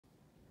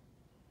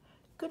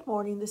Good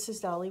morning, this is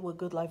Dolly with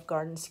Good Life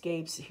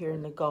Gardenscapes here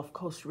in the Gulf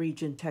Coast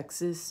region,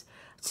 Texas.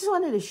 I just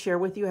wanted to share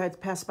with you, I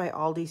had passed by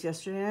Aldi's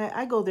yesterday.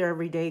 I go there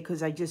every day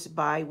because I just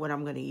buy what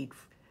I'm going to eat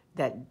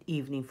that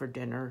evening for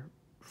dinner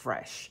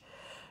fresh.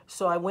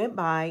 So I went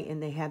by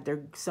and they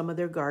had some of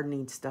their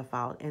gardening stuff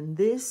out. And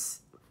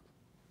this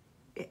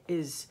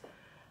is,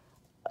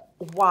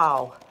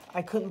 wow,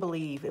 I couldn't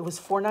believe. It was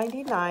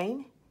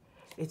 $4.99.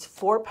 It's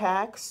 4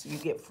 packs. You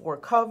get 4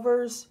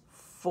 covers,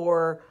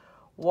 4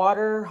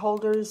 water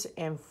holders,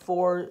 and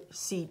 4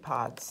 seed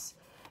pods.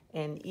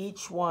 And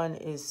each one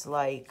is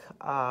like,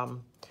 I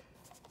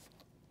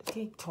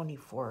think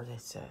 24,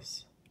 it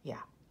says.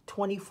 Yeah,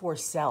 24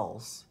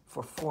 cells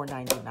for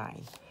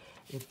 $4.99.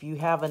 If you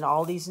have an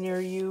Aldi's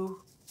near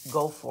you,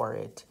 go for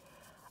it.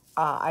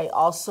 I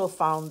also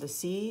found the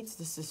seeds.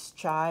 This is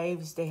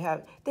chives. They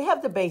have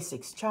the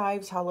basics: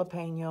 chives,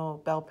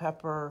 jalapeno, bell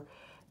pepper,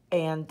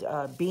 and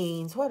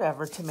beans,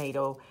 whatever,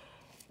 tomato.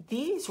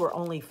 These were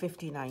only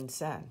 59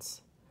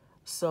 cents.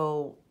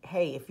 So,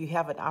 hey, if you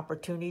have an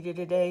opportunity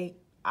today,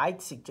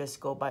 I'd suggest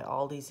go by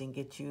Aldi's and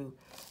get you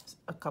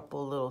a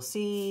couple little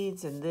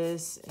seeds and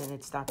this, and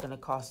it's not going to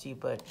cost you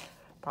but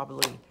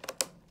probably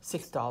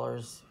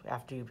 $6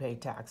 after you pay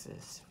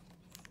taxes.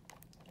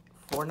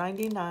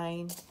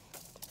 $4.99.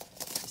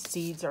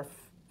 Seeds are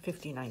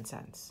 59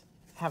 cents.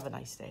 Have a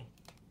nice day.